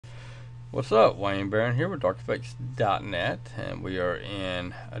What's up? Wayne Barron here with DarkEffects.net, and we are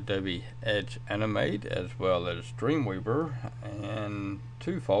in Adobe Edge Animate as well as Dreamweaver and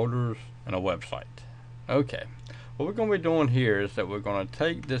two folders and a website. Okay, what we're going to be doing here is that we're going to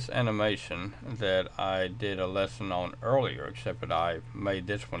take this animation that I did a lesson on earlier, except that I made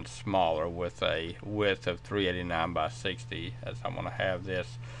this one smaller with a width of 389 by 60, as I want to have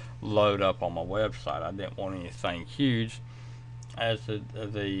this load up on my website. I didn't want anything huge, as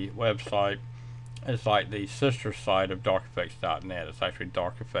the website is like the sister site of DarkEffects.net. It's actually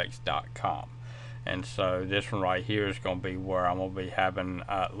DarkEffects.com. And so this one right here is going to be where I'm going to be having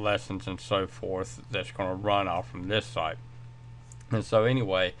lessons and so forth that's going to run off from this site. And so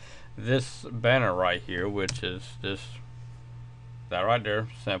anyway, this banner right here, which is that right there,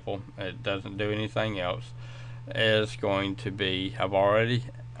 simple, it doesn't do anything else, is going to be, I've already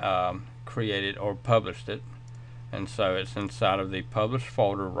created or published it. And so it's inside of the published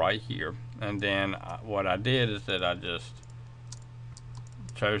folder right here. And then what I did is that I just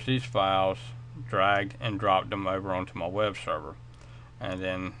chose these files, dragged and dropped them over onto my web server. And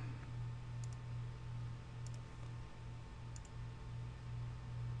then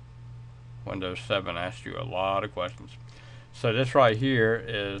Windows 7 asked you a lot of questions. So this right here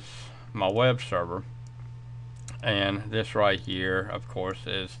is my web server. And this right here, of course,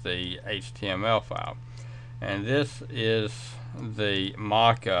 is the HTML file. And this is the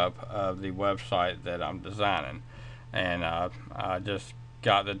mock-up of the website that I'm designing. And I just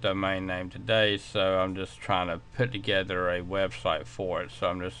got the domain name today, so I'm just trying to put together a website for it. So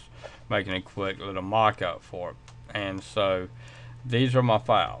I'm just making a quick little mock-up for it. And so these are my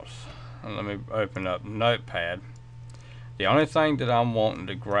files. And let me open up Notepad. The only thing that I'm wanting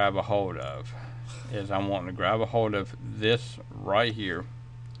to grab a hold of is I'm wanting to grab a hold of this right here.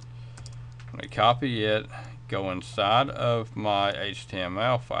 I'm going to copy it, go inside of my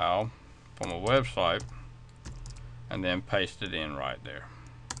HTML file from a website, and then paste it in right there.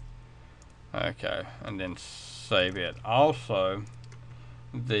 Okay, and then save it. Also,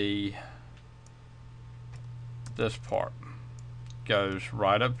 this part goes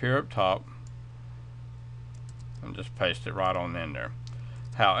right up here up top, and just paste it right on in there.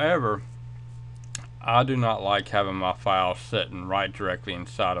 However, I do not like having my files sitting right directly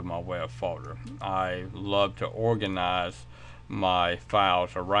inside of my web folder. I love to organize my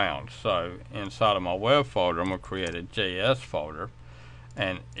files around. So inside of my web folder, I'm going to create a JS folder.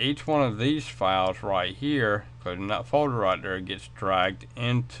 And each one of these files right here, including that folder right there, gets dragged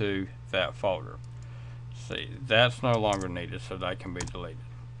into that folder. See, that's no longer needed, so that can be deleted.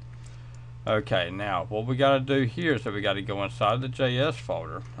 Okay, now what we got to do here is that we got to go inside the JS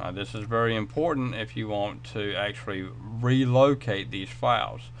folder. This is very important if you want to actually relocate these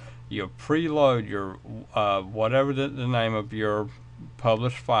files. You preload your whatever the name of your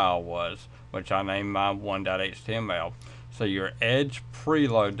published file was, which I named mine 1.html. So your edge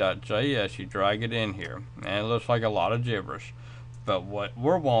preload.js, you drag it in here, and it looks like a lot of gibberish. But what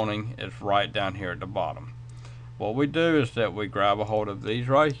we're wanting is right down here at the bottom. What we do is that we grab a hold of these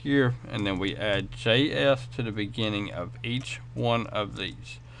right here, and then we add JS to the beginning of each one of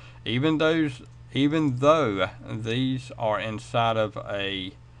these. Even though these are inside of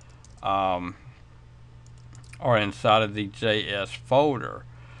a the JS folder,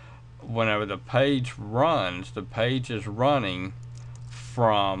 whenever the page runs, the page is running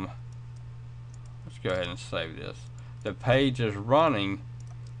from, let's go ahead and save this. The page is running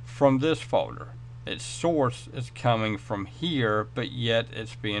from this folder. Its source is coming from here, but yet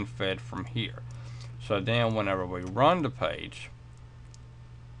it's being fed from here. So then whenever we run the page,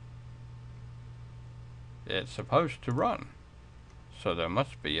 it's supposed to run. So there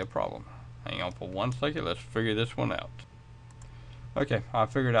must be a problem. Hang on for 1 second, let's figure this one out. Okay, I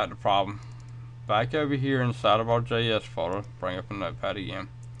figured out the problem. Back over here inside of our JS folder, bring up a notepad again.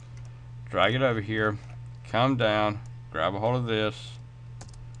 Drag it over here, come down, grab a hold of this,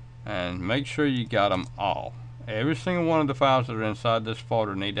 and make sure you got them all. Every single one of the files that are inside this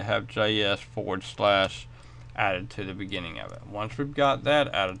folder need to have JS / added to the beginning of it. Once we've got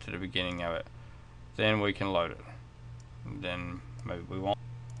that added to the beginning of it, then we can load it. And then maybe we won't.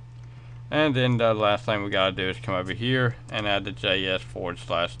 And then the last thing we gotta do is come over here and add the JS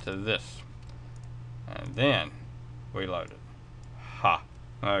 / to this. And then we load it. Ha.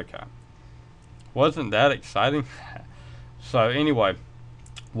 Okay. Wasn't that exciting? So anyway,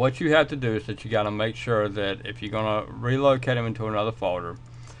 what you have to do is that you got to make sure that if you're going to relocate them into another folder,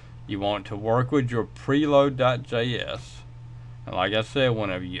 you want to work with your preload.js. And like I said,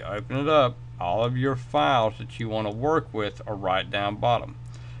 whenever you open it up, all of your files that you want to work with are right down bottom.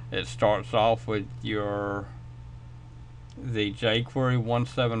 It starts off with the jQuery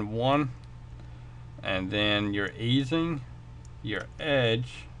 171 and then your easing, your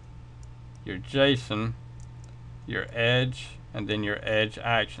edge, your JSON, your edge, and then your edge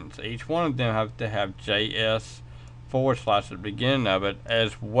actions. Each one of them have to have JS / at the beginning of it,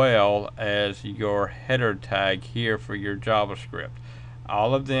 as well as your header tag here for your JavaScript.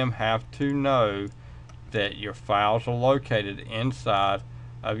 All of them have to know that your files are located inside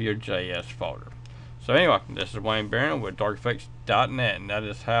of your JS folder. So anyway, this is Wayne Barron with darkeffects.net, and that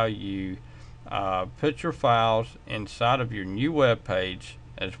is how you put your files inside of your new web page,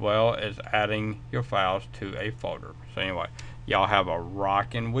 as well as adding your files to a folder. So anyway, y'all have a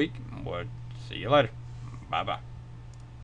rocking week. We'll see you later. Bye bye.